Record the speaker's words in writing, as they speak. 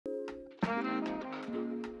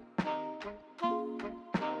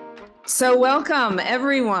So welcome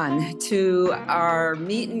everyone to our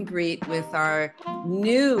meet and greet with our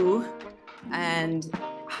new and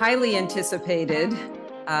highly anticipated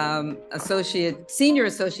Senior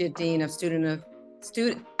Associate Dean of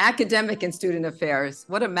Academic and Student Affairs.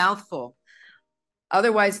 What a mouthful.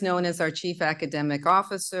 Otherwise known as our Chief Academic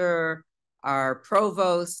Officer, our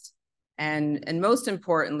Provost, and most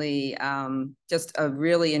importantly, just a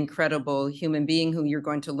really incredible human being who you're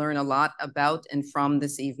going to learn a lot about and from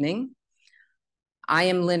this evening. I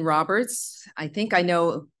am Lynn Roberts. I think I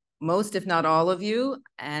know most, if not all of you,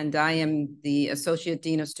 and I am the Associate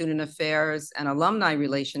Dean of Student Affairs and Alumni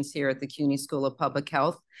Relations here at the CUNY School of Public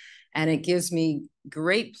Health. And it gives me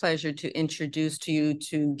great pleasure to introduce to you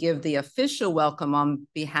to give the official welcome on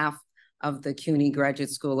behalf of the CUNY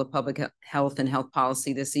Graduate School of Public Health and Health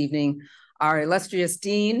Policy this evening, our illustrious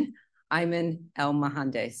Dean Ayman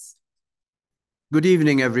El-Mohandes. Good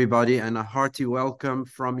evening, everybody, and a hearty welcome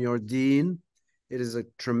from your Dean. It is a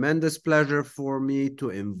tremendous pleasure for me to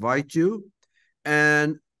invite you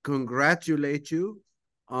and congratulate you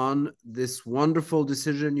on this wonderful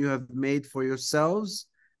decision you have made for yourselves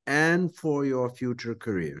and for your future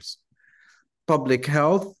careers. Public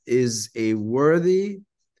health is a worthy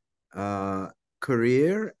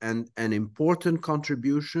career and an important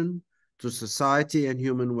contribution to society and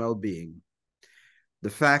human well-being. The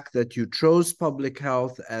fact that you chose public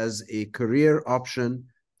health as a career option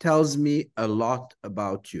tells me a lot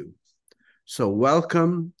about you. So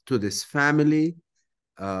welcome to this family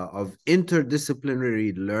of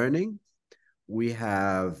interdisciplinary learning. We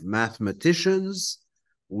have mathematicians,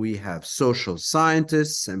 we have social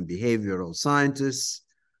scientists and behavioral scientists,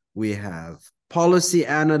 we have policy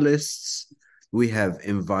analysts, we have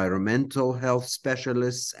environmental health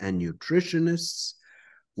specialists and nutritionists,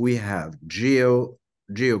 we have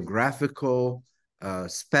geographical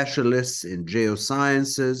specialists in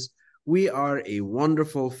geosciences. We are a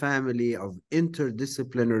wonderful family of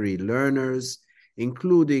interdisciplinary learners,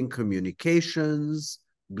 including communications,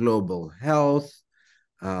 global health,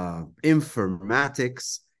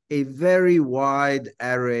 informatics, a very wide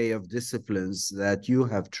array of disciplines that you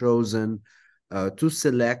have chosen to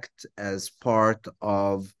select as part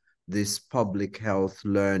of this public health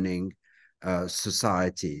learning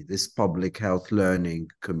society, this public health learning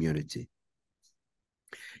community.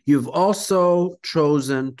 You've also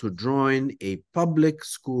chosen to join a public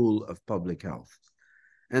school of public health.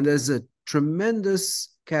 And there's a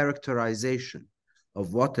tremendous characterization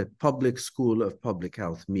of what a public school of public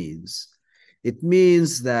health means. It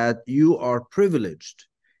means that you are privileged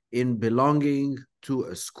in belonging to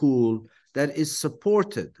a school that is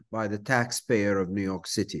supported by the taxpayer of New York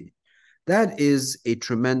City. That is a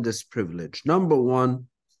tremendous privilege. Number one,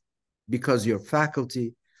 because your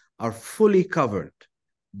faculty are fully covered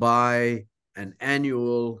by an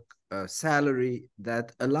annual salary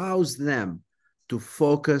that allows them to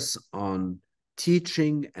focus on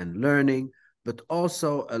teaching and learning, but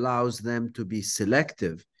also allows them to be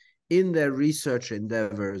selective in their research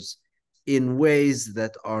endeavors in ways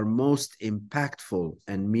that are most impactful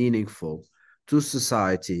and meaningful to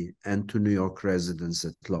society and to New York residents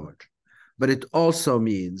at large. But it also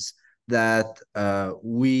means that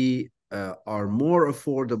we are more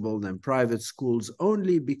affordable than private schools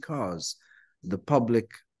only because the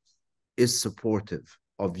public is supportive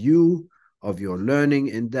of you, of your learning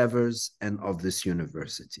endeavors, and of this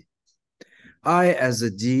university. I, as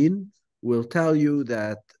a dean, will tell you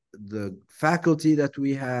that the faculty that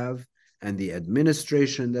we have and the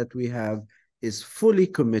administration that we have is fully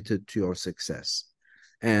committed to your success.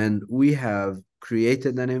 And we have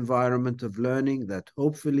created an environment of learning that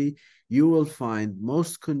hopefully you will find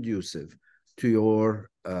most conducive to your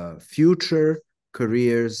future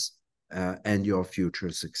careers and your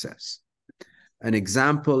future success. An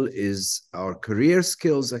example is our Career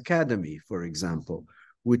Skills Academy, for example,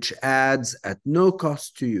 which adds at no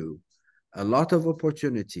cost to you a lot of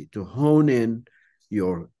opportunity to hone in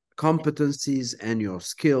your competencies and your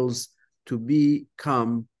skills to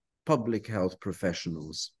become public health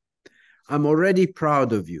professionals. I'm already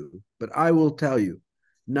proud of you, but I will tell you,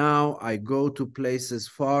 now I go to places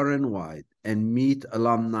far and wide and meet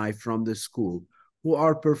alumni from the school who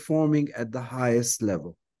are performing at the highest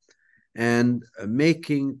level and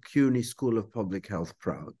making CUNY School of Public Health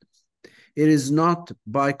proud. It is not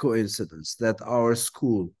by coincidence that our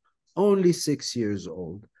school, only 6 years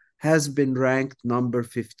old, has been ranked number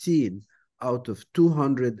 15 out of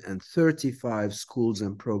 235 schools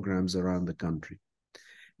and programs around the country.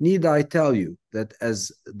 Need I tell you that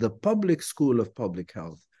as the public school of public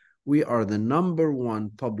health, we are the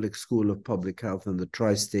 #1 public school of public health in the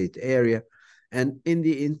tri-state area, And in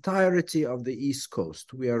the entirety of the East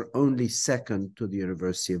Coast, we are only second to the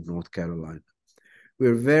University of North Carolina.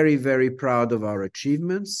 We're very, very proud of our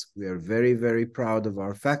achievements. We are very, very proud of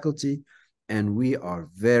our faculty, and we are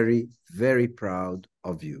very, very proud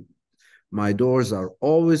of you. My doors are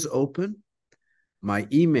always open. My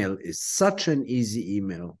email is such an easy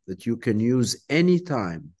email that you can use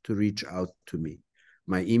anytime to reach out to me.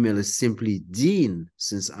 My email is simply dean,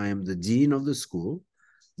 since I am the dean of the school,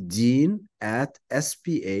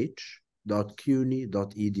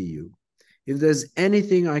 dean@sph.cuny.edu. If there's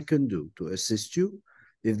anything I can do to assist you,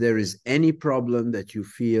 if there is any problem that you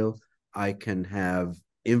feel I can have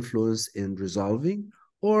influence in resolving,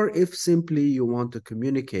 or if simply you want to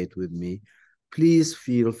communicate with me, please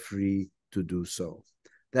feel free to do so.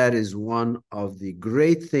 That is one of the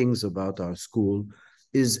great things about our school,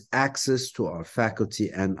 is access to our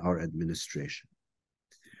faculty and our administration.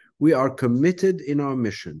 We are committed in our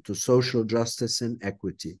mission to social justice and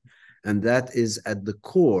equity, and that is at the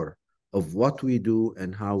core of what we do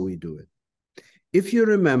and how we do it. If you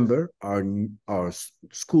remember, our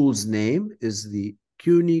school's name is the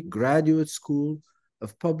CUNY Graduate School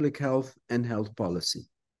of Public Health and Health Policy.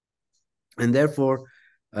 And therefore,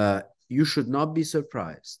 you should not be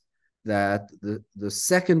surprised that the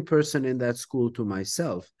second person in that school to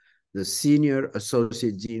myself, the Senior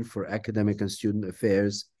Associate Dean for Academic and Student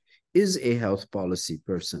Affairs, is a health policy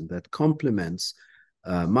person that complements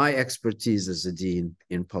my expertise as a dean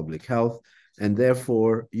in public health. And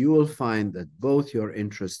therefore, you will find that both your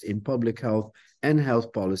interest in public health and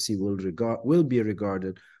health policy will be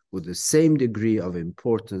regarded with the same degree of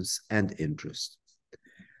importance and interest.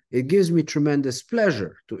 It gives me tremendous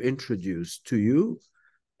pleasure to introduce to you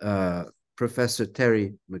Professor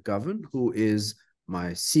Terry McGovern, who is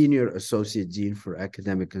my Senior Associate Dean for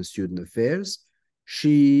Academic and Student Affairs.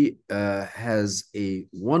 She has a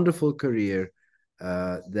wonderful career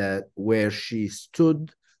where she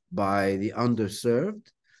stood by the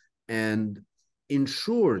underserved and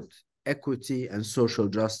ensured equity and social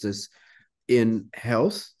justice in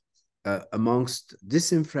health amongst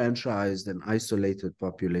disenfranchised and isolated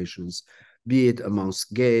populations, be it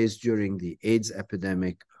amongst gays during the AIDS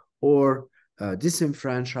epidemic, or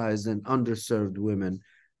disenfranchised and underserved women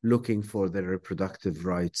looking for their reproductive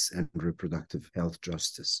rights and reproductive health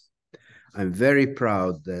justice. I'm very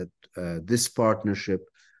proud that this partnership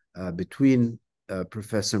between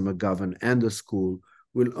Professor McGovern and the school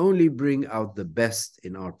will only bring out the best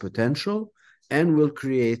in our potential and will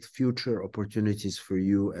create future opportunities for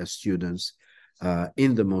you as students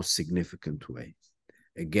in the most significant way.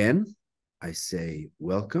 Again, I say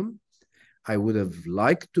welcome. I would have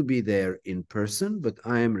liked to be there in person, but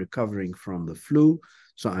I am recovering from the flu,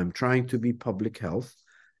 so I'm trying to be public health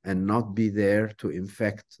and not be there to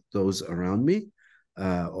infect those around me,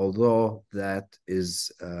 although that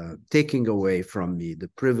is taking away from me the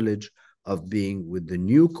privilege of being with the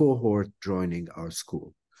new cohort joining our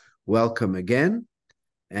school. Welcome again,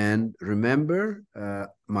 and remember,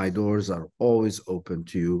 my doors are always open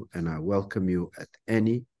to you, and I welcome you at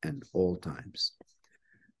any and all times.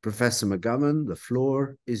 Professor McGovern, the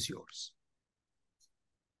floor is yours.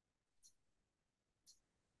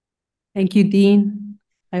 Thank you, Dean.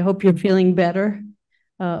 I hope you're feeling better.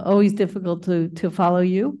 Always difficult to follow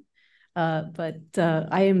you, but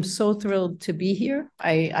I am so thrilled to be here.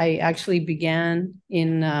 I actually began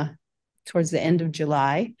towards the end of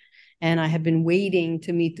July, and I have been waiting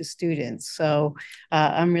to meet the students. So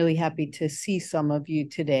I'm really happy to see some of you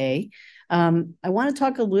today. I want to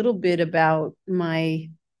talk a little bit about my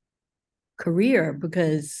career,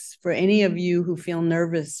 because for any of you who feel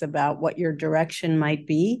nervous about what your direction might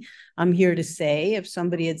be, I'm here to say, if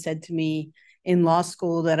somebody had said to me in law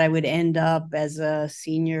school that I would end up as a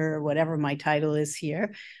senior, or whatever my title is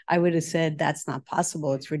here, I would have said, that's not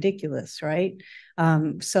possible. It's ridiculous, right?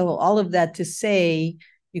 So all of that to say,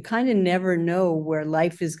 you kind of never know where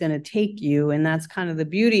life is going to take you. And that's kind of the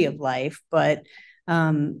beauty of life. But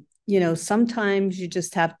you know, sometimes you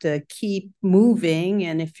just have to keep moving.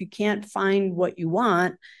 And if you can't find what you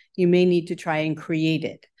want, you may need to try and create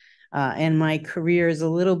it. And my career is a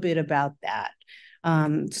little bit about that.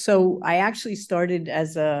 So I actually started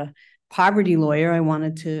as a poverty lawyer. I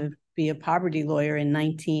wanted to be a poverty lawyer in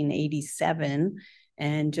 1987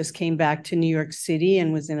 and just came back to New York City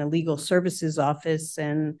and was in a legal services office.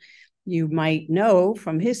 And you might know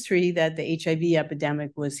from history that the HIV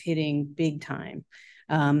epidemic was hitting big time.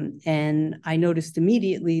 And I noticed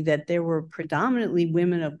immediately that there were predominantly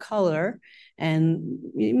women of color and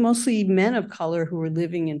mostly men of color who were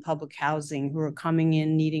living in public housing, who were coming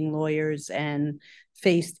in needing lawyers and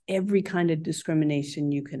faced every kind of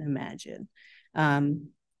discrimination you can imagine.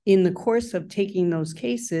 in the course of taking those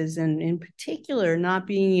cases, and in particular, not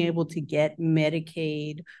being able to get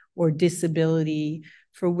Medicaid or disability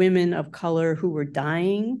for women of color who were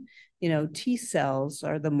dying, T cells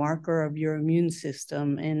are the marker of your immune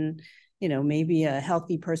system. And, maybe a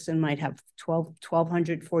healthy person might have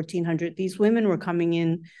 1,200, 1,400. These women were coming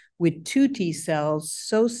in with 2 T cells,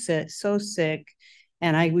 so sick.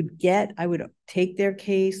 And I would take their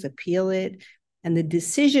case, appeal it, and the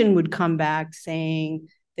decision would come back saying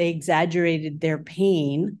they exaggerated their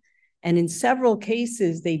pain. And in several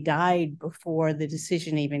cases, they died before the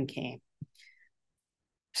decision even came.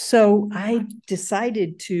 So I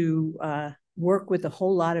decided to work with a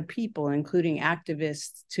whole lot of people, including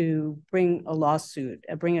activists, to bring a lawsuit,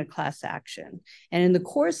 bring a class action. And in the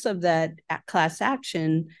course of that class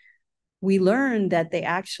action, we learned that they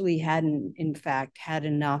actually hadn't, in fact, had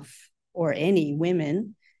enough or any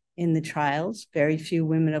women in the trials, very few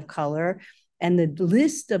women of color. And the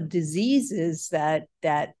list of diseases that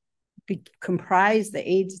comprise the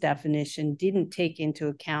AIDS definition didn't take into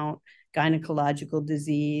account gynecological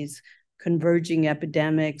disease, converging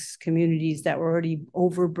epidemics, communities that were already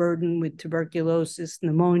overburdened with tuberculosis,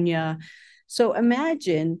 pneumonia. So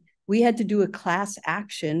imagine we had to do a class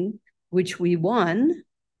action, which we won.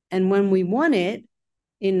 And when we won it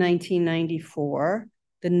in 1994,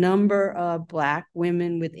 the number of Black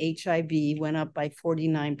women with HIV went up by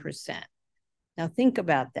 49%. Now think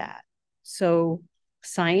about that. So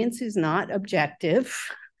science is not objective.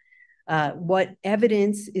 What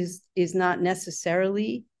evidence is not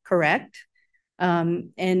necessarily correct.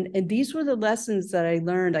 And these were the lessons that I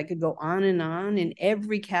learned. I could go on and on. In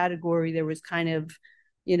every category, there was kind of,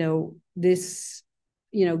 this,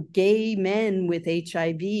 gay men with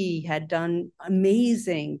HIV had done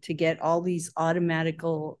amazing to get all these automatic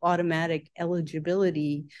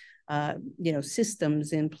eligibility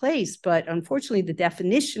systems in place. But unfortunately, the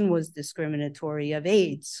definition was discriminatory of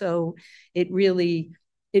AIDS. So it really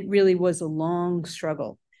was a long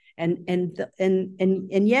struggle. And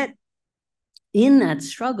yet in that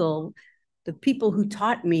struggle, the people who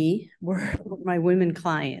taught me were my women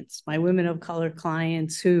clients, my women of color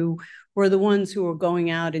clients, who were the ones who were going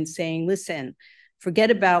out and saying, listen,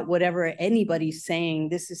 forget about whatever anybody's saying,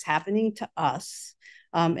 this is happening to us.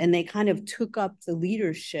 And they kind of took up the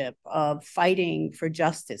leadership of fighting for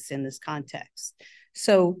justice in this context.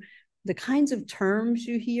 So the kinds of terms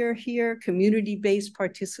you hear here, community-based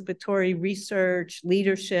participatory research,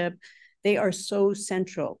 leadership, they are so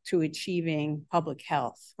central to achieving public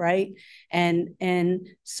health, right? And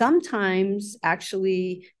sometimes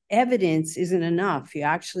actually evidence isn't enough. You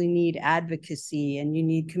actually need advocacy, and you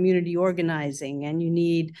need community organizing, and you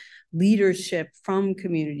need leadership from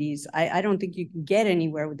communities. I don't think you can get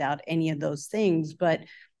anywhere without any of those things, but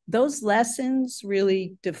those lessons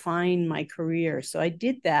really define my career. So I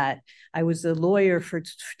did that. I was a lawyer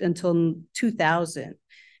until 2000.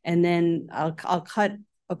 And then I'll cut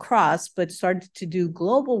across, but started to do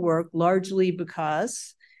global work largely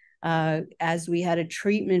because as we had a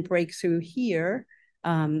treatment breakthrough here,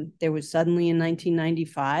 there was suddenly in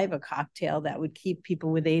 1995 a cocktail that would keep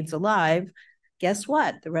people with AIDS alive. Guess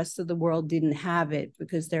what? The rest of the world didn't have it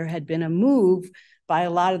because there had been a move by a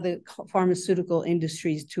lot of the pharmaceutical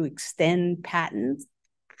industries to extend patent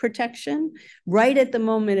protection right at the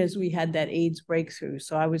moment as we had that AIDS breakthrough.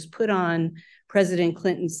 So I was put on President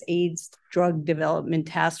Clinton's AIDS drug development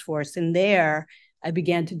task force, and there I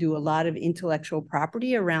began to do a lot of intellectual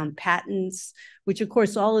property around patents, which of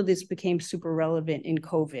course all of this became super relevant in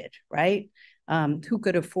COVID, right? Who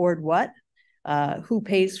could afford what? Who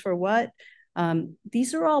pays for what?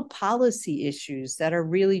 These are all policy issues that are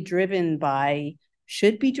really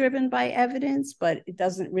should be driven by evidence, but it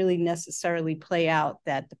doesn't really necessarily play out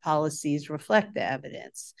that the policies reflect the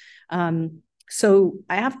evidence. So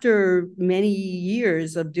after many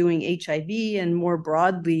years of doing HIV and more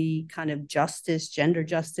broadly kind of justice, gender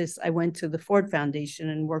justice, I went to the Ford Foundation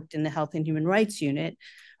and worked in the Health and Human Rights Unit,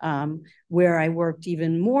 where I worked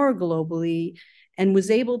even more globally and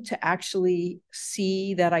was able to actually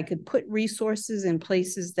see that I could put resources in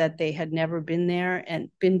places that they had never been there and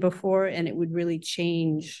been before, and it would really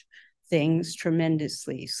change things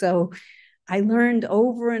tremendously. So I learned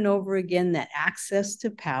over and over again that access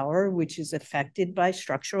to power, which is affected by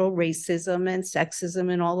structural racism and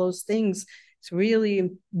sexism and all those things, it's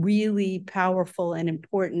really, really powerful and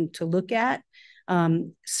important to look at.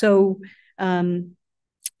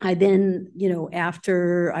 I then,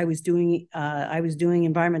 after I was doing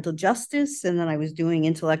environmental justice, and then I was doing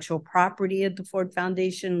intellectual property at the Ford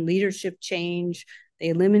Foundation, leadership change. They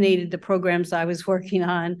eliminated the programs I was working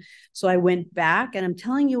on. So I went back, and I'm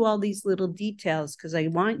telling you all these little details because I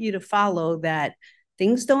want you to follow that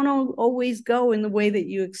things don't always go in the way that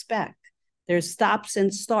you expect. There's stops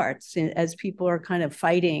and starts as people are kind of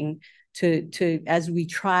fighting as we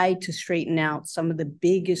try to straighten out some of the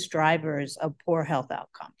biggest drivers of poor health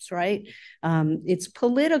outcomes, right? It's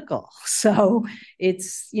political. So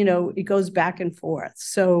it's, it goes back and forth.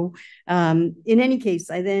 So in any case,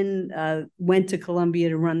 I then went to Columbia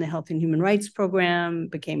to run the Health and Human Rights program,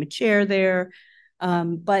 became a chair there.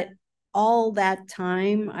 But all that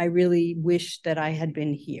time, I really wish that I had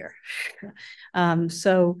been here.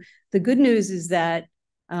 So the good news is that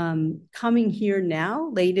coming here now,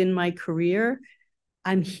 late in my career,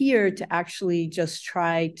 I'm here to actually just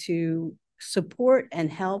try to support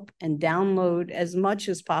and help and download as much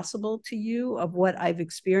as possible to you of what I've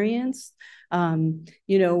experienced.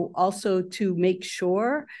 Also to make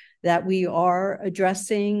sure that we are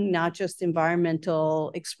addressing not just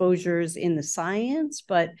environmental exposures in the science,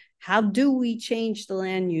 but how do we change the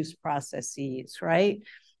land use processes, right?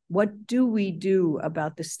 What do we do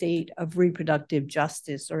about the state of reproductive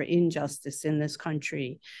justice or injustice in this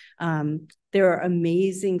country? There are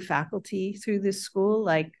amazing faculty through this school,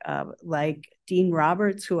 like Dean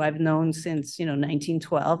Roberts, who I've known since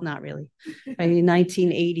 1912, not really,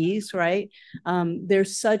 1980s, right?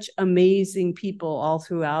 There's such amazing people all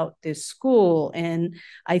throughout this school, and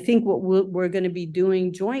I think what we're going to be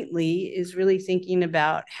doing jointly is really thinking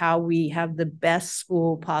about how we have the best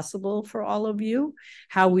school possible for all of you,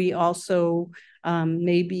 how we also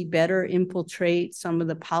maybe better infiltrate some of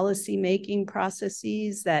the policy-making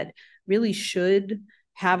processes that really should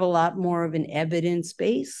have a lot more of an evidence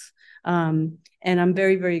base. And I'm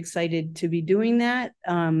very, very excited to be doing that.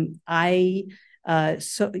 I have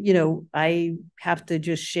to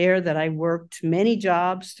just share that I worked many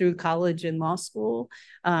jobs through college and law school.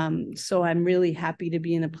 So I'm really happy to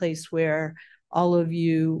be in a place where all of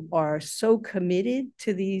you are so committed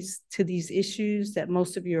to these issues that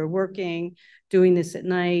most of you are working, doing this at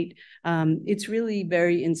night. It's really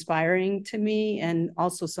very inspiring to me and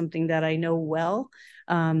also something that I know well.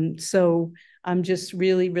 So I'm just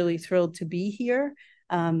really, really thrilled to be here.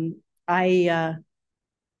 I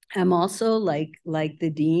am also like the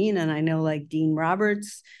dean, and I know like Dean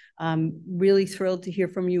Roberts, really thrilled to hear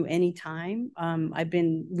from you anytime. I've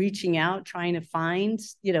been reaching out, trying to find,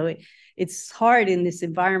 it's hard in this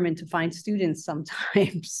environment to find students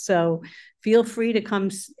sometimes. So feel free to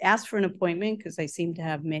come ask for an appointment, because I seem to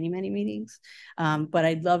have many, many meetings. But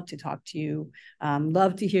I'd love to talk to you,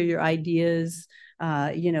 love to hear your ideas,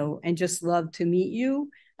 and just love to meet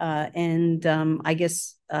you. I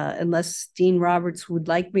guess unless Dean Roberts would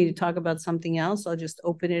like me to talk about something else, I'll just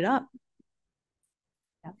open it up.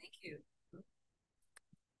 Yeah. Thank you.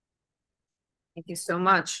 Thank you so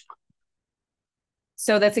much.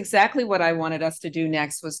 So that's exactly what I wanted us to do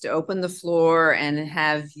next, was to open the floor and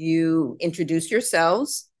have you introduce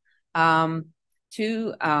yourselves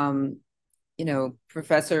to,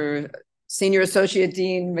 Professor Senior Associate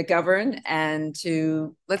Dean McGovern, and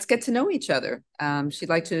let's get to know each other. She'd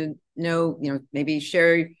like to know, maybe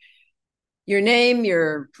share your name,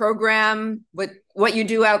 your program, what you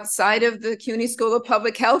do outside of the CUNY School of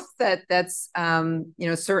Public Health. That's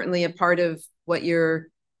certainly a part of what you're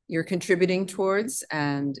contributing towards,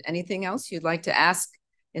 and anything else you'd like to ask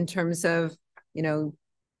in terms of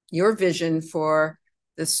your vision for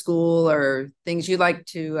the school, or things you'd like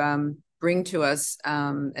to bring to us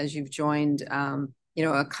as you've joined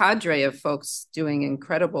a cadre of folks doing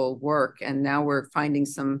incredible work, and now we're finding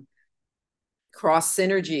some cross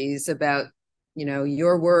synergies about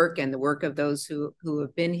your work and the work of those who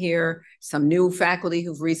have been here, some new faculty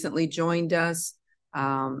who've recently joined us,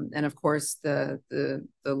 and of course the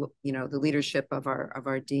leadership of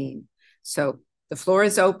our dean. So the floor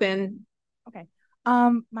is open. Okay.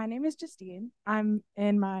 My name is Justine. I'm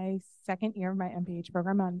in my second year of my MPH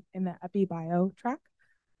program in the Epi Bio track.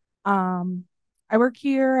 I work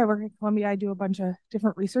here. I work at Columbia. I do a bunch of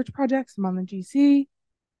different research projects. I'm on the GC.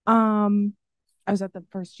 I was at the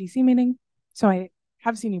first GC meeting, so I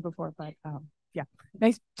have seen you before, but yeah,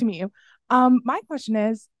 nice to meet you. My question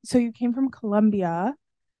is, so you came from Columbia,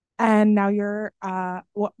 and now you're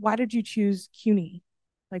why did you choose CUNY?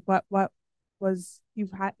 Like what was you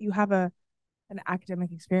have an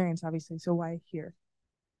academic experience, obviously, so why here?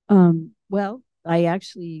 Well, I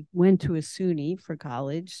actually went to a SUNY for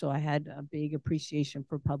college, so I had a big appreciation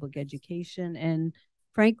for public education. And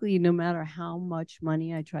frankly, no matter how much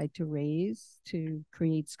money I tried to raise to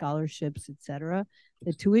create scholarships, et cetera,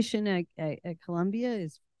 the tuition at Columbia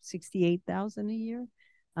is $68,000 a year.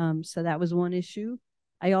 So that was one issue.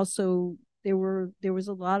 I also, there was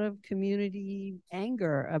a lot of community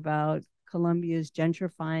anger about Columbia's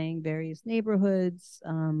gentrifying various neighborhoods.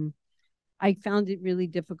 I found it really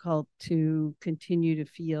difficult to continue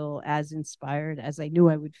to feel as inspired as I knew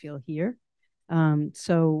I would feel here.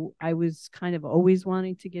 So I was kind of always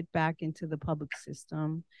wanting to get back into the public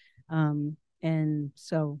system. And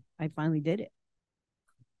so I finally did it.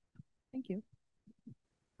 Thank you.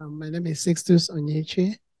 My name is Sixtus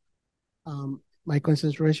Onyechi. My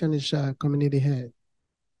concentration is community head.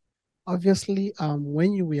 Obviously,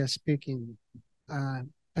 when you were speaking,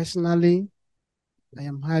 personally, I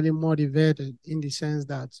am highly motivated in the sense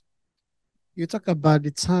that you talk about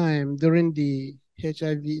the time during the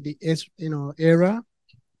HIV, the AIDS, era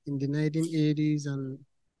in the 1980s and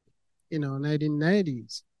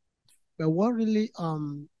 1990s. But what really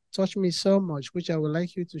touched me so much, which I would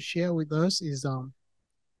like you to share with us, is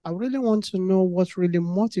I really want to know what really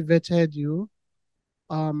motivated you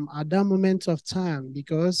at that moment of time,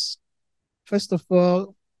 because first of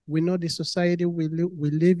all, we know the society we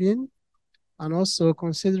live in, and also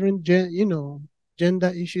considering gender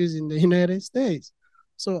issues in the United States.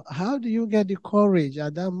 So how do you get the courage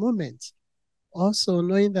at that moment? Also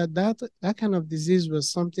knowing that that kind of disease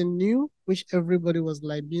was something new, which everybody was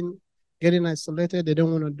like getting isolated. They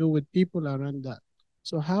don't want to do with people around that.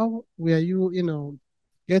 So how were you,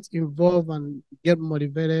 get involved and get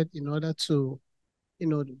motivated in order to,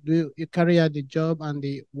 you carry out the job and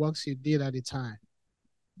the works you did at the time?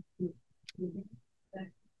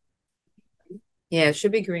 Yeah, it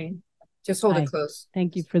should be green. Just hold Hi. it close.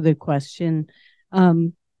 Thank you for the question. You're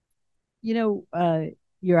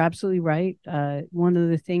absolutely right. One of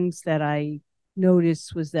the things that I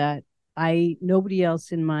noticed was that nobody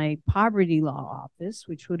else in my poverty law office,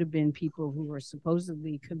 which would have been people who were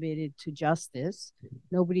supposedly committed to justice,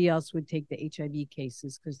 nobody else would take the HIV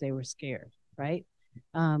cases because they were scared, right?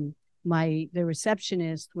 The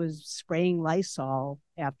receptionist was spraying Lysol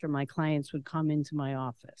after my clients would come into my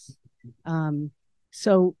office.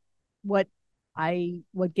 So what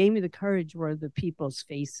gave me the courage were the people's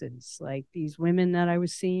faces, like these women that I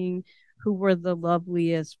was seeing who were the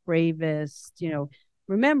loveliest, bravest.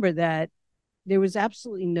 Remember that there was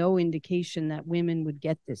absolutely no indication that women would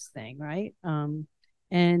get this thing, right?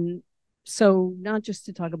 And so not just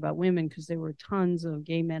to talk about women, because there were tons of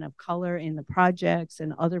gay men of color in the projects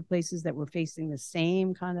and other places that were facing the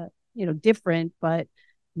same kind of, different, but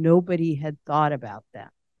nobody had thought about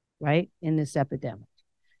that, right, in this epidemic.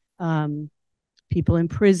 People in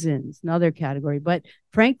prisons, another category. But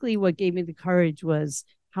frankly, what gave me the courage was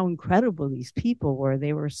how incredible these people were.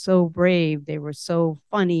 They were so brave. They were so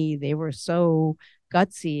funny. They were so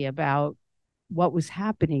gutsy about what was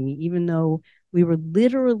happening, even though we were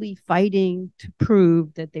literally fighting to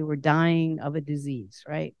prove that they were dying of a disease,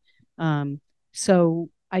 right? So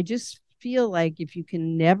I just feel like if you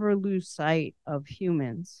can never lose sight of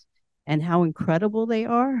humans and how incredible they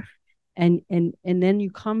are, and then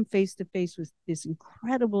you come face to face with this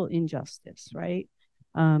incredible injustice, right?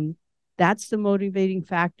 That's the motivating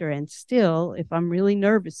factor. And still, if I'm really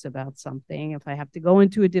nervous about something, if I have to go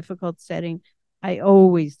into a difficult setting, I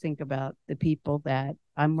always think about the people that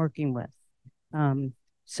I'm working with.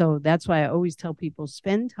 So that's why I always tell people,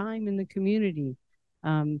 spend time in the community,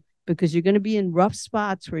 because you're going to be in rough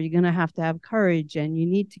spots where you're going to have courage, and you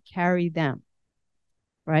need to carry them,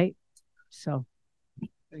 right? So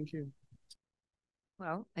thank you.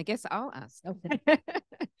 Well, I guess I'll ask. Okay.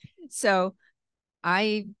 So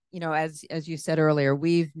as you said earlier,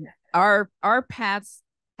 our paths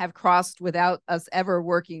have crossed without us ever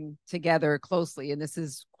working together closely. And this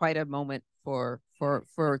is quite a moment for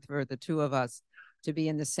the two of us to be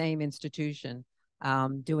in the same institution,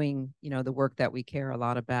 doing, the work that we care a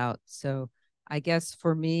lot about. So I guess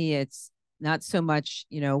for me, it's not so much,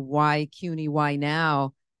 why CUNY, why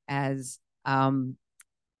now, as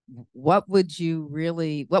what would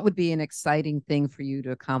be an exciting thing for you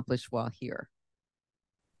to accomplish while here?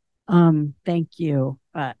 Thank you.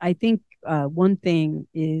 I think one thing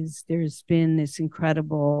is there's been this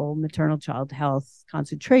incredible maternal child health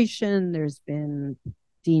concentration. There's been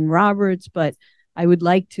Dean Roberts, but I would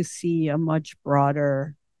like to see a much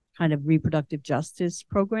broader kind of reproductive justice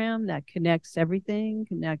program that connects everything,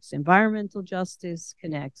 connects environmental justice,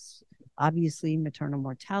 connects obviously maternal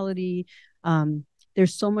mortality.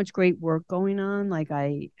 There's so much great work going on. Like,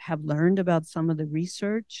 I have learned about some of the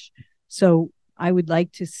research. So I would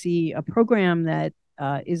like to see a program that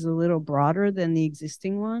is a little broader than the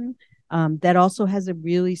existing one, that also has a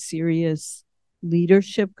really serious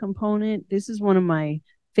leadership component. This is one of my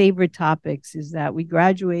favorite topics, is that we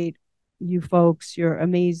graduate, you folks, you're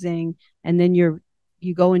amazing, and then you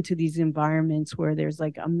go into these environments where there's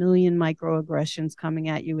like a million microaggressions coming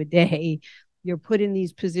at you a day. You're put in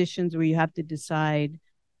these positions where you have to decide,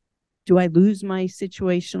 do I lose my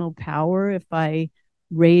situational power if I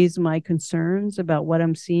raise my concerns about what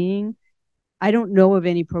I'm seeing? I don't know of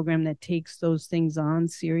any program that takes those things on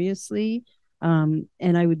seriously. And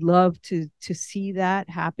I would love to see that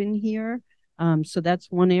happen here. So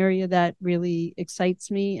that's one area that really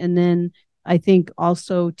excites me. And then I think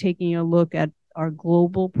also taking a look at our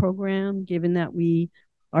global program, given that we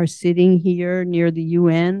are sitting here near the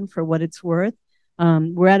UN for what it's worth.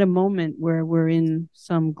 We're at a moment where we're in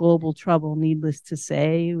some global trouble, needless to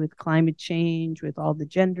say, with climate change, with all the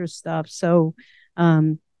gender stuff. So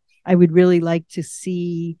I would really like to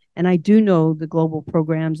see, and I do know the global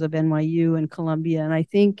programs of NYU and Columbia, and I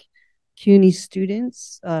think CUNY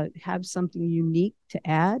students have something unique to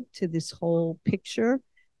add to this whole picture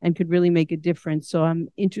and could really make a difference. So I'm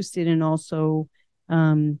interested in also,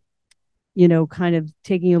 you know, kind of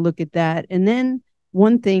taking a look at that. And then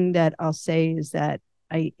one thing that I'll say is that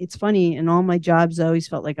it's funny, in all my jobs, I always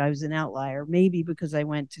felt like I was an outlier, maybe because I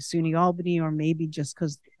went to SUNY Albany or maybe just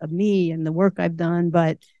because of me and the work I've done.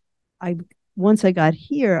 But once I got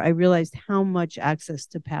here, I realized how much access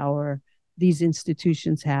to power these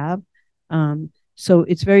institutions have. So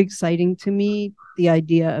it's very exciting to me, the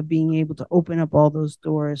idea of being able to open up all those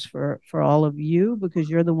doors for all of you, because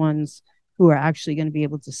you're the ones who are actually going to be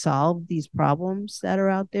able to solve these problems that are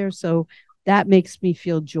out there. So that makes me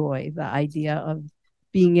feel joy, the idea of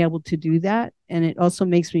being able to do that. And it also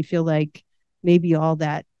makes me feel like maybe all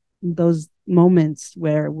that, those moments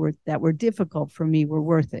that were difficult for me were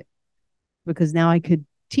worth it, because now I could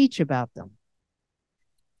teach about them.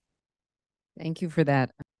 Thank you for that.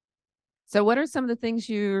 So what are some of the things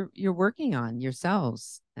you're working on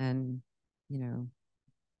yourselves, and, you know,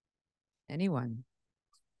 anyone?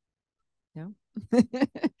 No?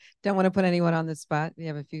 Don't want to put anyone on the spot. We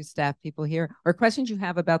have a few staff people here, or questions you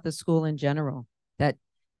have about the school in general that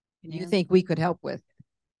you think we could help with.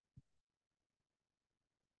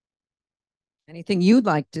 Anything you'd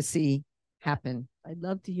like to see happen? I'd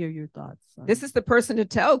love to hear your thoughts. This is the person to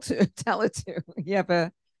tell it to. You have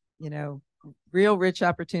a, you know, real rich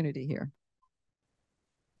opportunity here.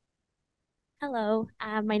 Hello,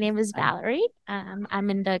 my name is Valerie. I'm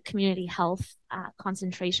in the community health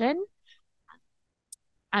concentration.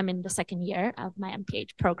 I'm in the second year of my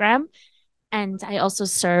MPH program, and I also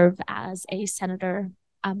serve as a senator,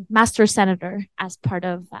 master senator, as part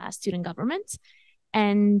of student government.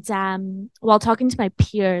 And while talking to my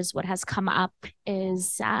peers, what has come up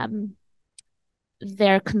is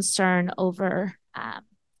their concern over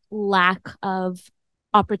lack of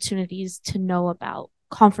opportunities to know about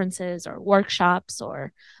conferences or workshops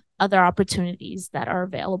or other opportunities that are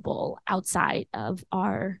available outside of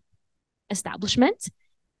our establishment.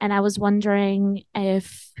 And I was wondering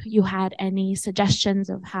if you had any suggestions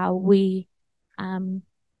of how we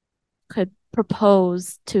could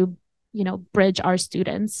propose to, you know, bridge our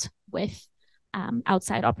students with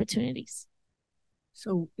outside opportunities.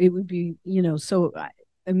 So it would be, you know, so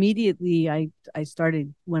immediately I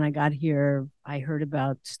started, when I got here, I heard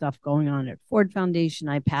about stuff going on at Ford Foundation.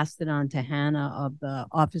 I passed it on to Hannah of the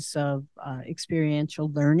Office of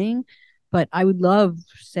Experiential Learning. But I would love,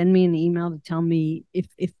 send me an email to tell me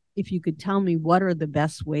if you could tell me what are the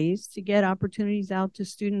best ways to get opportunities out to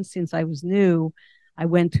students. Since I was new, I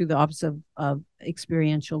went through the Office of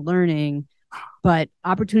Experiential Learning, but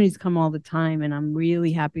opportunities come all the time, and I'm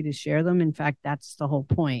really happy to share them. In fact, that's the whole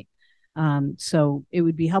point. So it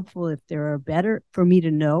would be helpful if there are better, for me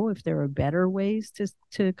to know if there are better ways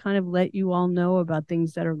to kind of let you all know about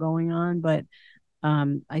things that are going on. But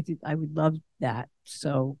I think I would love that.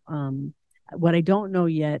 So what I don't know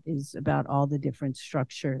yet is about all the different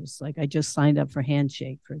structures. Like I just signed up for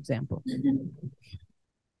Handshake, for example.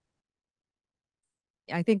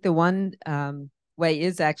 I think the one way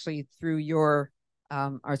is actually through your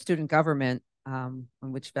our student government, in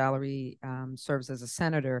which Valerie serves as a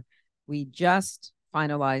senator. We just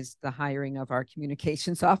finalized the hiring of our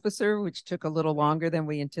communications officer, which took a little longer than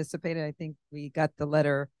we anticipated. I think we got the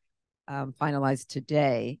letter finalized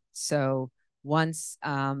today. So once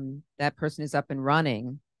that person is up and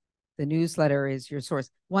running, the newsletter is your source.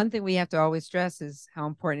 One thing we have to always stress is how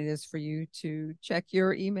important it is for you to check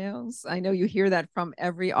your emails. I know you hear that from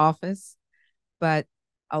every office, but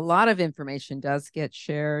a lot of information does get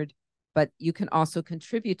shared, but you can also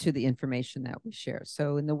contribute to the information that we share.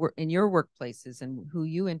 So in your workplaces and who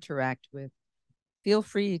you interact with, feel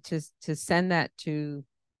free to send that to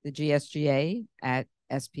the GSGA at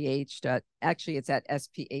SPH. Actually, it's at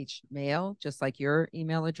SPH mail, just like your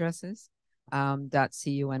email addresses,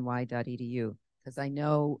 .cuny.edu. Because I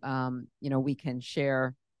know, you know, we can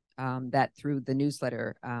share that through the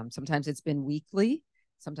newsletter. Sometimes it's been weekly,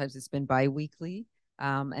 sometimes it's been bi-weekly.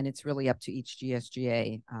 And it's really up to each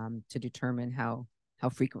GSGA to determine how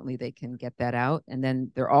frequently they can get that out. And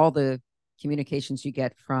then there are all the communications you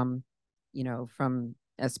get from, from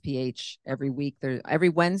SPH every week. Every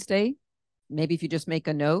Wednesday, maybe if you just make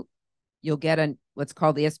a note, you'll get what's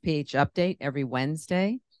called the SPH update every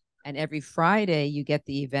Wednesday. And every Friday, you get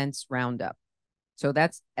the events roundup. So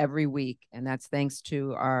that's every week. And that's thanks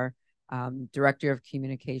to our Director of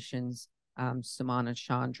Communications, Samana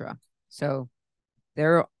Chandra. So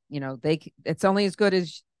they're, it's only as good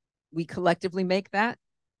as we collectively make that.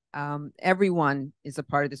 Everyone is a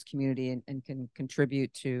part of this community and can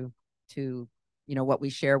contribute to what we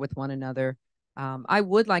share with one another. I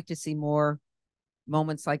would like to see more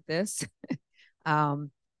moments like this.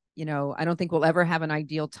 I don't think we'll ever have an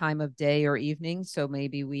ideal time of day or evening, so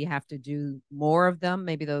maybe we have to do more of them.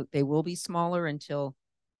 Maybe they will be smaller until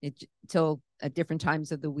at different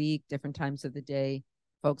times of the week, different times of the day,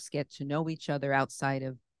 folks get to know each other outside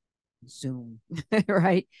of Zoom,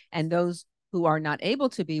 right? And those who are not able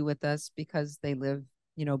to be with us because they live,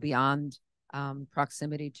 beyond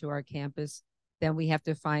proximity to our campus, then we have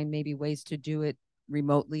to find maybe ways to do it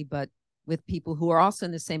remotely, but with people who are also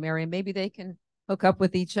in the same area. Maybe they can hook up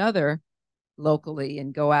with each other locally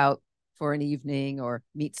and go out for an evening or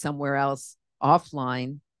meet somewhere else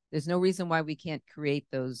offline. There's no reason why we can't create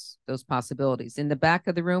those possibilities. In the back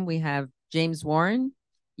of the room, we have James Warren.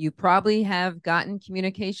 You probably have gotten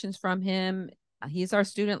communications from him. He's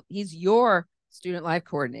your student life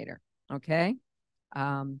coordinator, okay?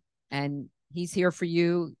 And he's here for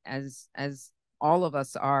you as all of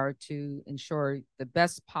us are to ensure the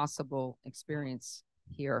best possible experience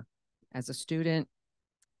here as a student,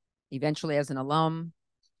 eventually as an alum,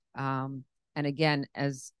 and again,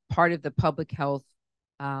 as part of the public health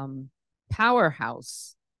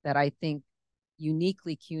powerhouse that I think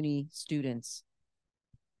uniquely CUNY students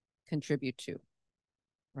contribute to,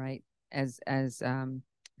 right? As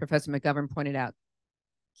Professor McGovern pointed out,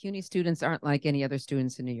 CUNY students aren't like any other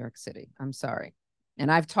students in New York City. I'm sorry.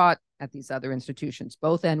 And I've taught at these other institutions,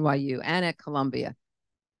 both NYU and at Columbia.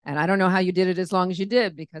 And I don't know how you did it as long as you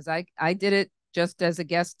did, because I did it just as a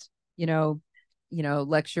guest,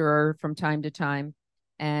 lecturer from time to time.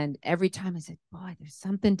 And every time I said, boy, there's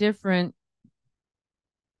something different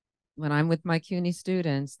when I'm with my CUNY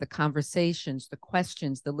students, the conversations, the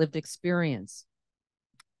questions, the lived experience,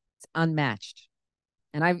 it's unmatched.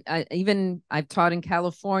 And I've taught in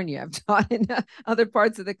California. I've taught in other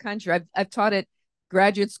parts of the country. I've taught at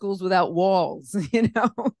graduate schools without walls,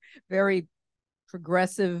 very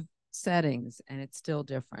progressive settings, and it's still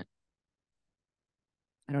different.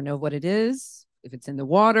 I don't know what it is, if it's in the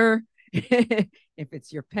water, if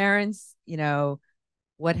it's your parents,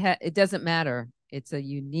 it doesn't matter. It's a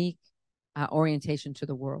unique orientation to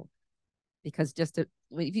the world. Because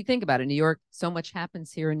if you think about it, New York, so much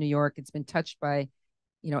happens here in New York. It's been touched by,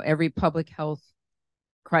 every public health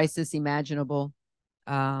crisis imaginable.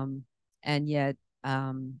 And yet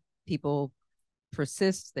people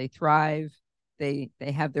persist, they thrive, they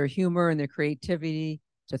have their humor and their creativity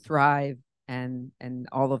to thrive, and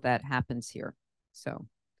all of that happens here. So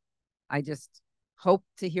I just hope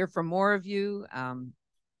to hear from more of you,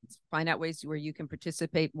 find out ways where you can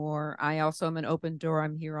participate more. I also am an open door.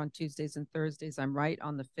 I'm here on Tuesdays and Thursdays. I'm right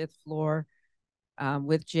on the 5th floor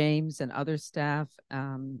with James and other staff.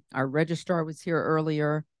 Our registrar was here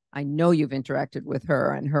earlier. I know you've interacted with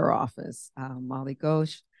her in her office, Molly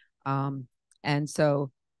Ghosh. And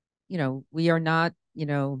so, we are not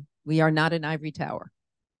an ivory tower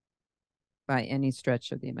by any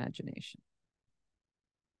stretch of the imagination.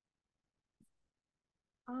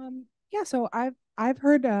 Yeah, so I've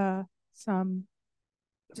heard some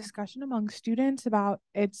discussion among students about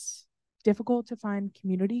it's difficult to find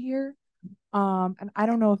community here. And I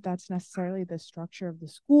don't know if that's necessarily the structure of the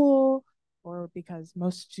school or because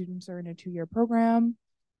most students are in a 2-year program,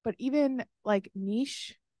 but even like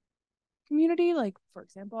niche community, like for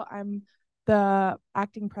example, I'm the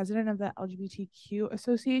acting president of the LGBTQ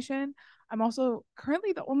Association. I'm also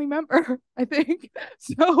currently the only member, I think.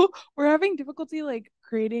 So we're having difficulty like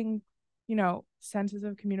creating, senses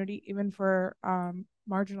of community even for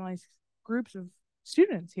marginalized groups of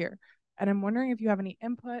students here. And I'm wondering if you have any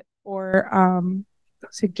input or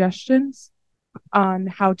suggestions on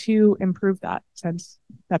how to improve that sense,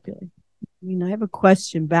 that feeling. I have a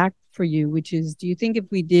question back for you, which is, do you think if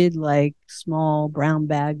we did like small brown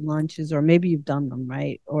bag lunches, or maybe you've done them,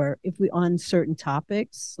 right? Or if we on certain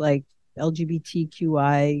topics like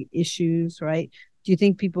LGBTQI issues, right? Do you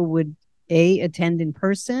think people would attend in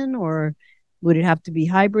person, or would it have to be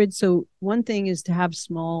hybrid? So one thing is to have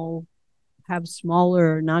small have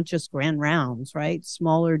smaller, not just grand rounds, right?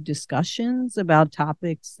 Smaller discussions about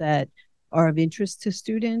topics that are of interest to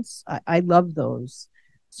students. I love those.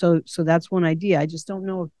 So that's one idea. I just don't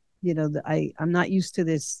know if, you know, I'm not used to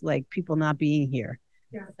this, like people not being here.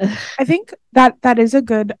 Yeah. I think that is a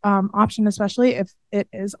good option, especially if it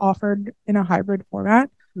is offered in a hybrid format.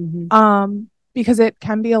 Because it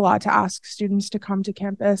can be a lot to ask students to come to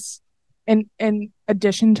campus in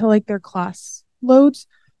addition to like their class loads.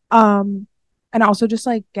 And also just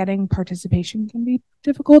like getting participation can be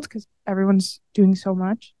difficult because everyone's doing so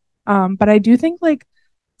much. But I do think like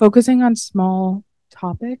focusing on small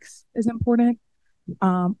topics is important,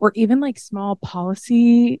 or even like small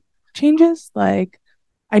policy changes. Like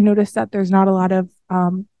I noticed that there's not a lot of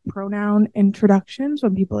pronoun introductions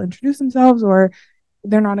when people introduce themselves, or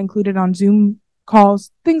they're not included on Zoom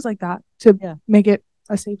calls, things like that, to make it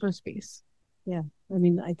a safer space. Yeah. I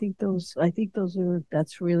mean, I think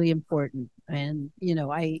that's really important. And, you know,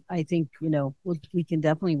 I think, you know, we can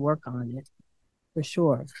definitely work on it for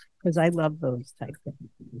sure, because I love those type of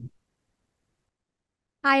things.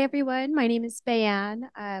 Hi, everyone. My name is Bayan.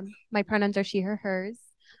 My pronouns are she, her, hers.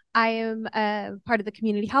 I am part of the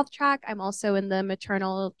community health track. I'm also in the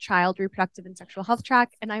maternal, child, reproductive, and sexual health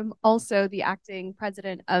track. And I'm also the acting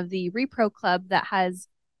president of the Repro Club that has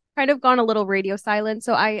kind of gone a little radio silent.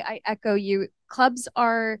 So I echo you. Clubs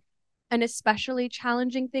are an especially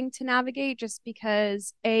challenging thing to navigate just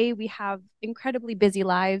because we have incredibly busy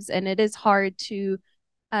lives, and it is hard to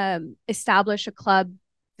establish a club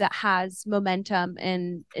that has momentum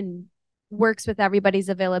and works with everybody's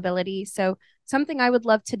availability. So something I would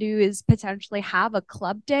love to do is potentially have a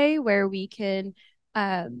club day where we can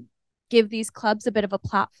give these clubs a bit of a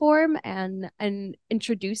platform and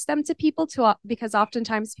introduce them to people, because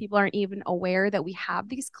oftentimes people aren't even aware that we have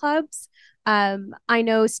these clubs. I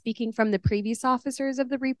know, speaking from the previous officers of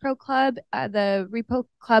the Repro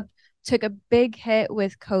Club took a big hit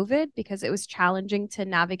with COVID because it was challenging to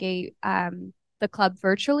navigate the club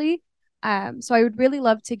virtually. So I would really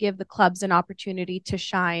love to give the clubs an opportunity to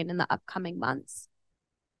shine in the upcoming months.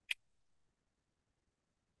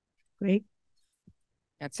 Great.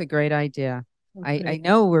 That's a great idea. Okay. I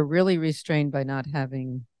know we're really restrained by not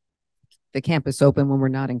having the campus open when we're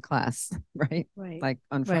not in class, right? Right. Like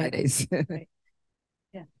on Fridays. Right.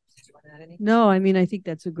 Yeah. No, I mean, I think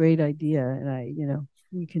that's a great idea. And you know,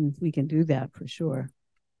 we can do that for sure.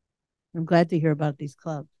 I'm glad to hear about these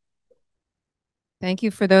clubs. Thank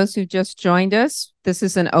you for those who just joined us. This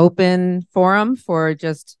is an open forum for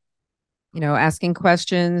just, you know, asking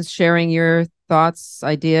questions, sharing your thoughts,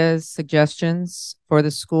 ideas, suggestions for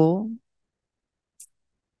the school.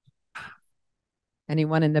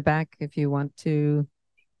 Anyone in the back, if you want to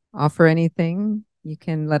offer anything, you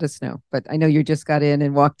can let us know. But I know you just got in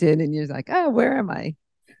and walked in and you're like, oh, where am I?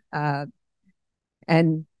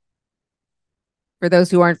 And for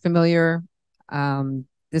those who aren't familiar,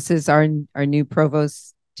 this is our new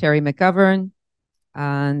Provost, Terry McGovern,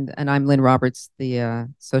 and I'm Lynn Roberts, the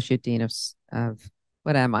Associate Dean of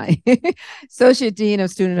what am I? Associate Dean of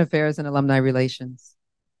Student Affairs and Alumni Relations.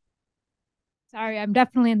 Sorry, I'm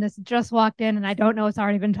definitely in this, just walked in and I don't know it's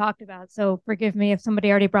already been talked about. So forgive me if somebody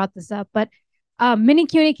already brought this up, but many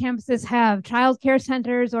CUNY campuses have child care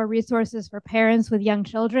centers or resources for parents with young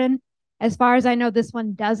children. As far as I know, this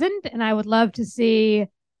one doesn't, and I would love to see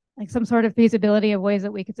like some sort of feasibility of ways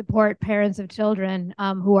that we could support parents of children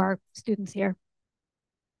who are students here.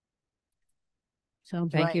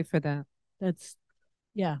 Sounds Thank right. you for that. That's,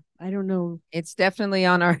 yeah, I don't know. It's definitely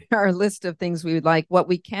on our list of things we would like. What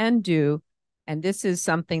we can do, and this is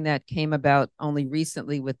something that came about only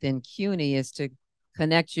recently within CUNY, is to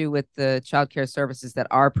connect you with the childcare services that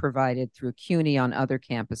are provided through CUNY on other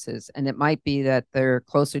campuses. And it might be that they're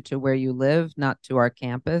closer to where you live, not to our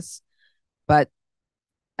campus. But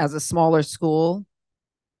as a smaller school,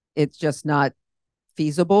 it's just not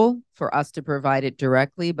feasible for us to provide it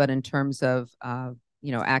directly. But in terms of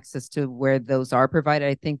you know, access to where those are provided,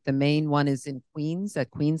 I think the main one is in Queens, at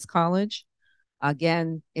Queens College.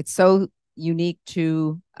 Again, it's so unique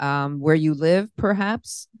to where you live,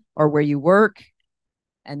 perhaps, or where you work,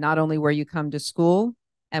 and not only where you come to school.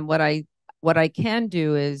 And what I can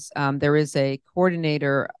do is there is a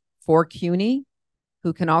coordinator for CUNY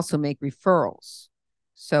who can also make referrals.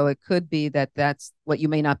 So it could be that that's what you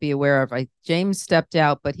may not be aware of. James stepped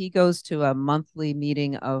out, but he goes to a monthly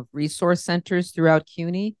meeting of resource centers throughout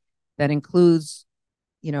CUNY that includes,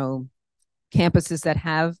 you know, campuses that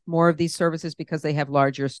have more of these services because they have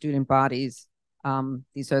larger student bodies.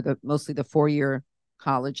 These are mostly the four-year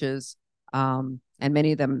colleges, and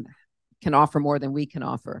many of them can offer more than we can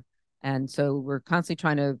offer. And so we're constantly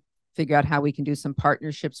trying to figure out how we can do some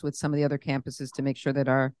partnerships with some of the other campuses to make sure that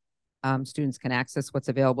our students can access what's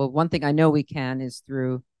available. One thing I know we can is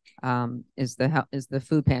through is the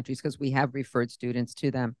food pantries, because we have referred students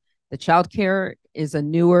to them. The childcare is a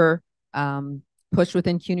newer push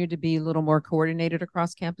within CUNY to be a little more coordinated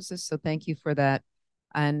across campuses. So thank you for that.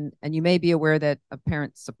 And you may be aware that a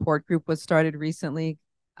parent support group was started recently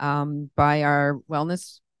by our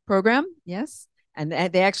wellness program. Yes. And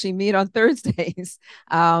they actually meet on Thursdays.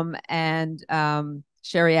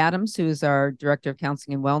 Sherry Adams, who is our director of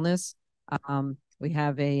counseling and wellness, we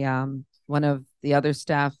have one of the other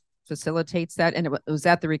staff facilitates that. And it was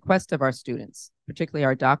at the request of our students, particularly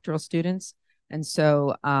our doctoral students. And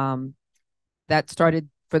so that started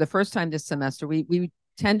for the first time this semester. We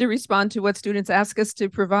tend to respond to what students ask us to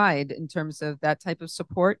provide in terms of that type of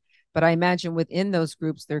support. But I imagine within those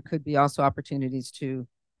groups, there could be also opportunities to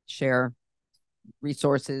share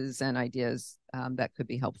resources and ideas that could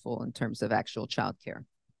be helpful in terms of actual childcare.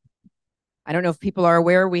 I don't know if people are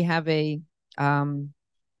aware, we have a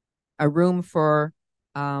room for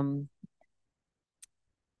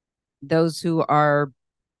those who are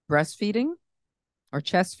breastfeeding or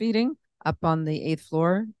chest feeding up on the 8th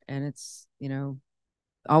floor. And it's,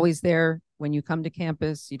 always there when you come to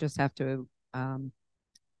campus. You just have to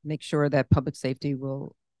make sure that public safety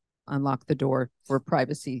will unlock the door for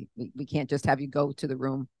privacy. We can't just have you go to the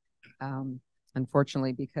room,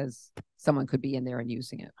 unfortunately, because someone could be in there and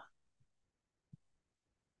using it.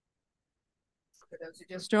 For those who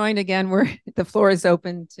just joined, again, the floor is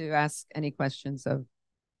open to ask any questions of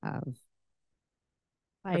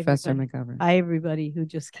Professor McGovern. Hi, everybody who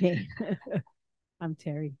just came. I'm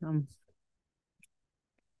Terry.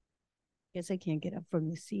 Guess I can't get up from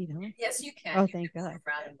the seat, huh? Yes, you can. Oh, thank God.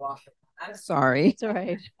 I'm sorry. It's all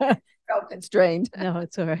right. Felt constrained. No,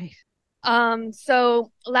 it's all right. So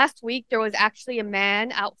last week there was actually a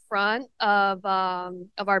man out front of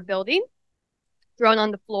our building thrown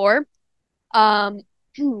on the floor.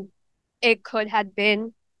 It could have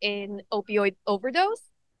been an opioid overdose.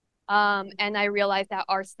 And I realized that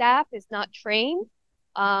our staff is not trained.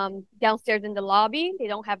 Downstairs in the lobby, they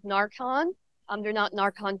don't have Narcan. They're not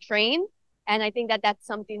Narcan trained. And I think that that's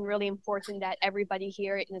something really important that everybody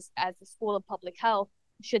here as the School of Public Health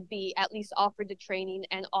should be at least offered the training,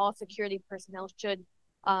 and all security personnel should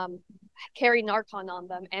carry Narcan on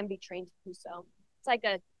them and be trained to do so. It's like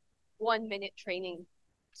a 1-minute training.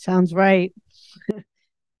 Sounds right.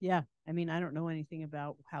 Yeah. I mean, I don't know anything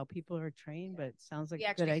about how people are trained, but it sounds like we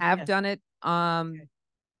a good idea. have done it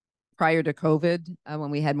prior to COVID, when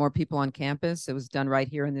we had more people on campus. It was done right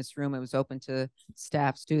here in this room. It was open to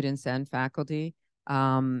staff, students, and faculty.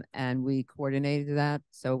 And we coordinated that,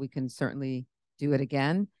 so we can certainly do it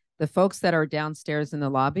again. The folks that are downstairs in the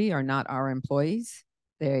lobby are not our employees.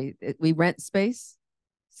 We rent space,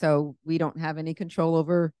 so we don't have any control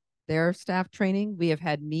over their staff training. We have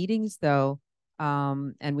had meetings, though,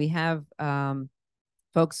 and we have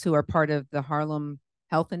folks who are part of the Harlem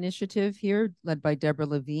Health Initiative here, led by Deborah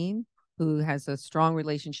Levine, who has a strong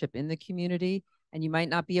relationship in the community. And you might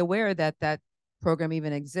not be aware that that program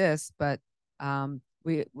even exists, but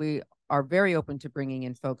we are very open to bringing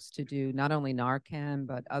in folks to do not only Narcan,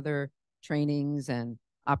 but other trainings and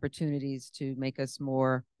opportunities to make us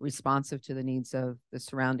more responsive to the needs of the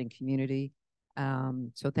surrounding community.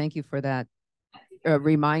 So thank you for that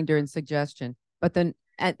reminder and suggestion. But then,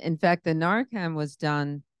 in fact, the Narcan was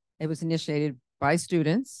done, it was initiated by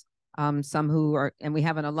students, some who are, and we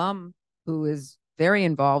have an alum who is very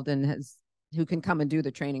involved and who can come and do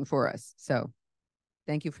the training for us. So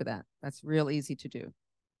thank you for that. That's real easy to do.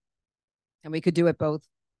 And we could do it both,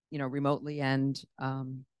 remotely and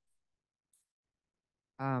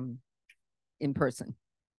in person.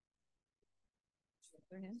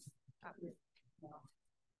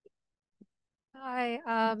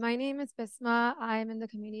 Hi, my name is Bisma. I'm in the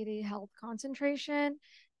community health concentration.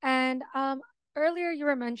 And earlier you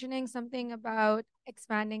were mentioning something about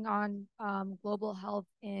expanding on global health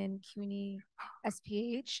in CUNY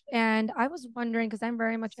SPH. And I was wondering, because I'm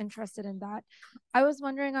very much interested in that, I was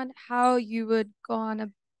wondering on how you would go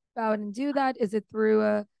on about and do that. Is it through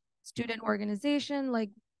a student organization?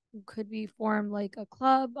 Like, could we form like a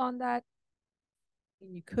club on that?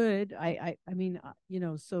 You could. I mean,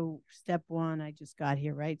 so step one, I just got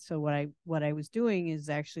here, right? So what I was doing is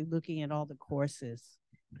actually looking at all the courses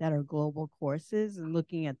that are global courses and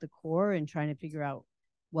looking at the core and trying to figure out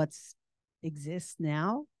what's exists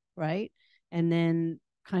now, right? And then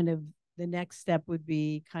kind of the next step would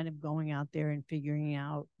be kind of going out there and figuring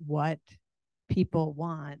out what people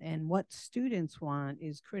want, and what students want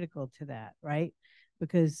is critical to that, right?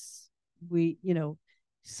 Because we,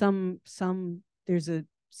 some there's a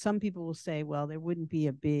some people will say, well, there wouldn't be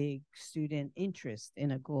a big student interest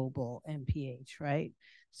in a global MPH, right?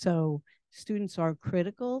 So students are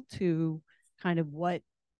critical to kind of what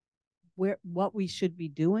we should be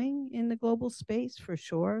doing in the global space, for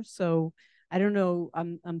sure. So I don't know,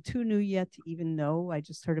 I'm too new yet to even know. I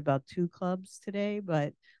just heard about 2 clubs today,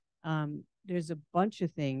 but there's a bunch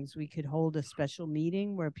of things. We could hold a special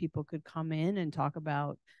meeting where people could come in and talk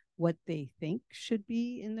about what they think should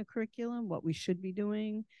be in the curriculum, what we should be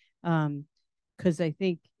doing. Because I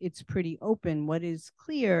think it's pretty open. What is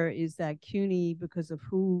clear is that CUNY, because of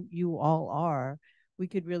who you all are, we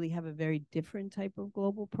could really have a very different type of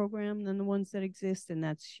global program than the ones that exist, and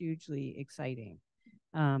that's hugely exciting.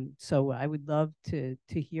 So I would love to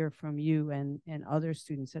hear from you and other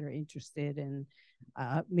students that are interested. And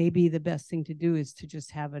maybe the best thing to do is to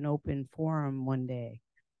just have an open forum one day,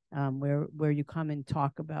 where you come and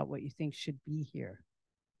talk about what you think should be here.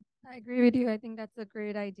 I agree with you. I think that's a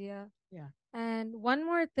great idea. Yeah. And one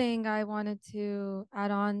more thing I wanted to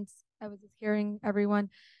add on, I was just hearing everyone.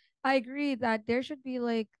 I agree that there should be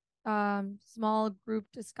like small group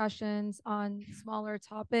discussions on smaller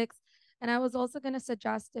topics. And I was also going to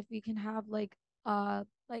suggest if we can have like I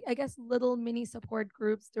guess little mini support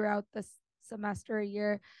groups throughout this semester, a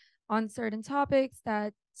year, on certain topics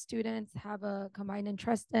that students have a combined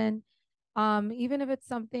interest in. Even if it's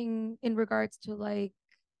something in regards to like,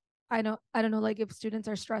 I don't know, like if students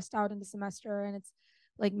are stressed out in the semester and it's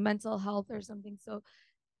like mental health or something. So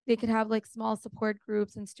they could have like small support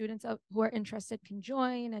groups, and students who are interested can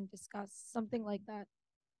join and discuss something like that.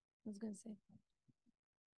 I was going to say.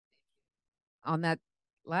 On that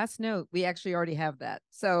last note, we actually already have that.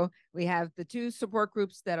 So we have the 2 support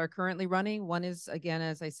groups that are currently running. One is, again,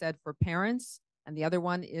 as I said, for parents, and the other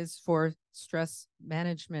one is for stress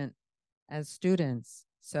management as students.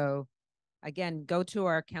 So again, go to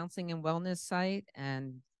our counseling and wellness site,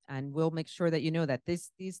 and we'll make sure that you know that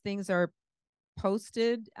these things are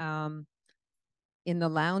posted in the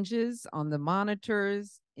lounges, on the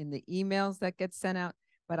monitors, in the emails that get sent out.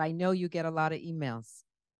 But I know you get a lot of emails.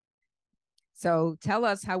 So tell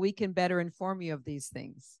us how we can better inform you of these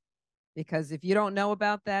things. Because if you don't know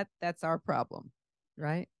about that, that's our problem,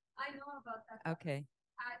 right? I know about that. Okay.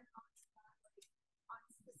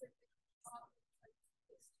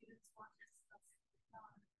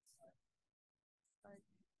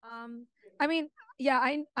 I mean,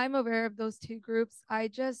 yeah, I'm aware of those 2 groups. I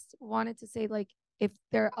just wanted to say, like, if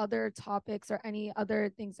there are other topics or any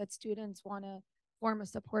other things that students want to form a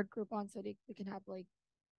support group on, so we can have like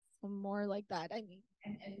some more like that. I mean,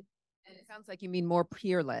 and it sounds like you mean more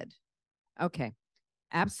peer-led. Okay,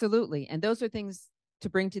 absolutely. And those are things to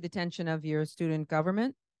bring to the attention of your student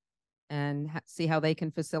government and see how they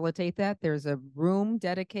can facilitate that. There's a room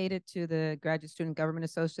dedicated to the Graduate Student Government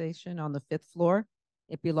Association on the 5th floor.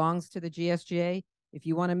 It belongs to the GSGA. If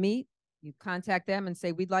you want to meet, you contact them and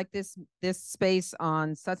say, we'd like this space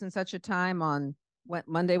on such and such a time on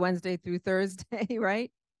Monday, Wednesday through Thursday,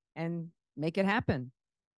 right? And make it happen.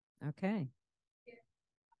 Okay.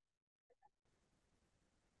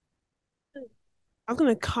 I'm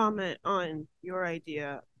going to comment on your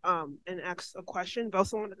idea and ask a question, but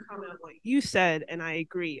also want to comment on what you said, and I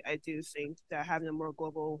agree. I do think that having a more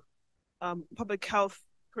global public health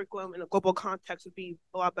curriculum in a global context would be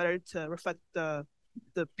a lot better to reflect the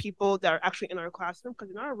people that are actually in our classroom.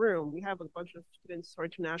 Because in our room, we have a bunch of students who are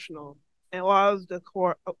international, and a lot of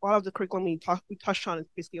the curriculum we touched on is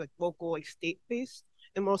basically like local, like state-based,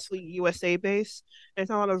 and mostly USA based. And there's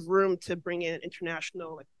not a lot of room to bring in an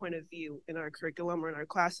international like point of view in our curriculum or in our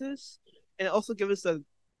classes. And it also gives us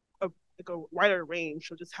a wider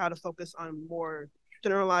range of just how to focus on more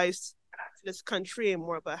generalized to this country and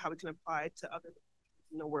more about how we can apply to other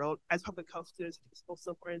in the world. As public health students, it's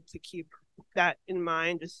also important to keep that in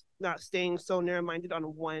mind, just not staying so narrow-minded on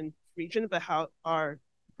one region, but how our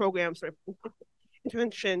programs or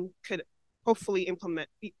intervention could hopefully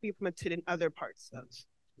be implemented in other parts of.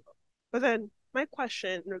 But then my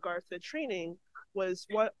question in regards to training was,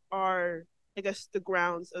 what are, I guess, the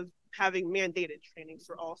grounds of having mandated training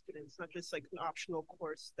for all students, not just like an optional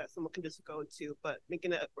course that someone can just go to, but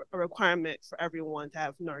making it a requirement for everyone to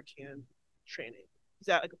have Narcan training? Is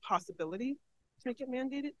that like a possibility to make it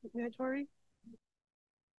mandatory?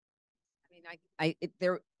 I mean,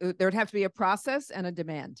 there would have to be a process and a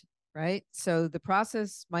demand, right? So the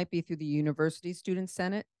process might be through the University Student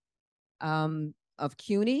Senate of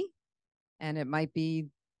CUNY, and it might be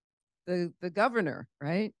the governor,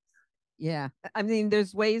 right? Yeah, I mean,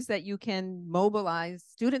 there's ways that you can mobilize.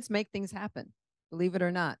 Students make things happen, believe it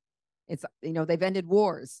or not. It's, they've ended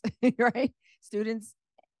wars, right? Students,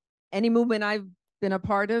 any movement I've been a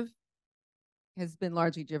part of, has been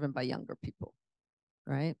largely driven by younger people,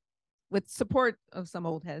 right? With support of some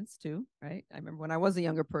old heads too, right? I remember when I was a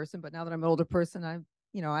younger person, but now that I'm an older person, I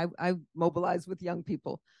mobilize with young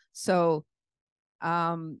people. So,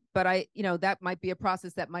 but that might be a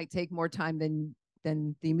process that might take more time than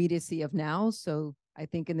the immediacy of now. So I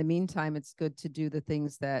think in the meantime, it's good to do the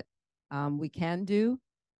things that we can do,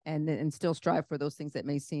 and still strive for those things that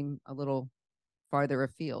may seem a little farther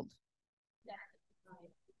afield.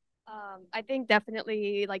 I think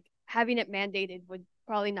definitely like having it mandated would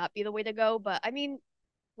probably not be the way to go. But I mean,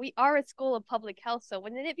 we are a school of public health, so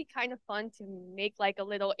wouldn't it be kind of fun to make like a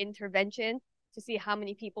little intervention to see how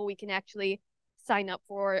many people we can actually sign up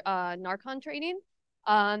for Narcan training?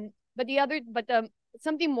 But the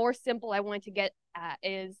something more simple I wanted to get at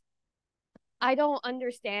is I don't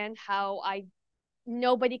understand how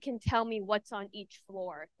nobody can tell me what's on each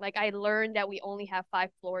floor. Like I learned that we only have 5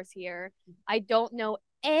 floors here. I don't know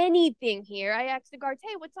anything here. I asked the guards,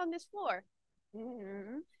 hey, what's on this floor?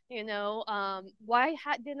 Why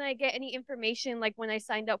didn't I get any information like when I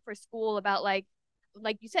signed up for school about like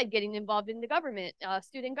you said, getting involved in the government,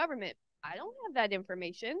 student government? I don't have that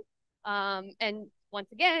information. And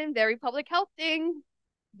once again, very public health thing,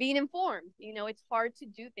 being informed. It's hard to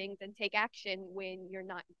do things and take action when you're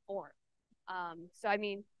not informed. So I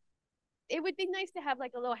mean, it would be nice to have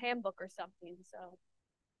like a little handbook or something. So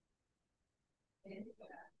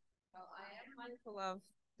well, I am mindful of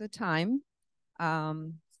the time.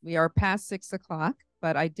 We are past 6 o'clock,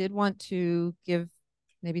 but I did want to give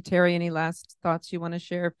maybe Terry any last thoughts you want to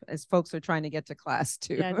share as folks are trying to get to class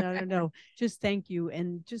too. Yeah, no. Just thank you,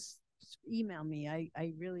 and just email me.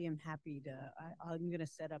 I really am happy to. I'm going to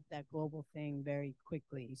set up that global thing very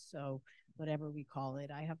quickly. So whatever we call it,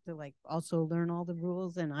 I have to like also learn all the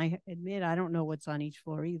rules, and I admit I don't know what's on each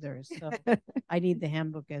floor either. So I need the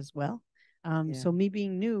handbook as well. So me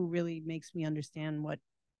being new really makes me understand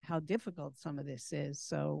how difficult some of this is.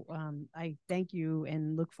 So I thank you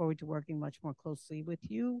and look forward to working much more closely with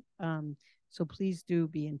you. So please do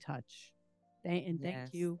be in touch. Thank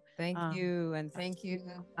you. Thank you. And thank you,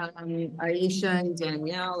 Aisha and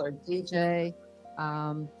Danielle or DJ.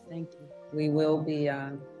 Thank you. We will be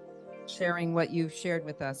sharing what you've shared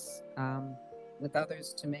with us with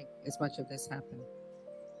others to make as much of this happen.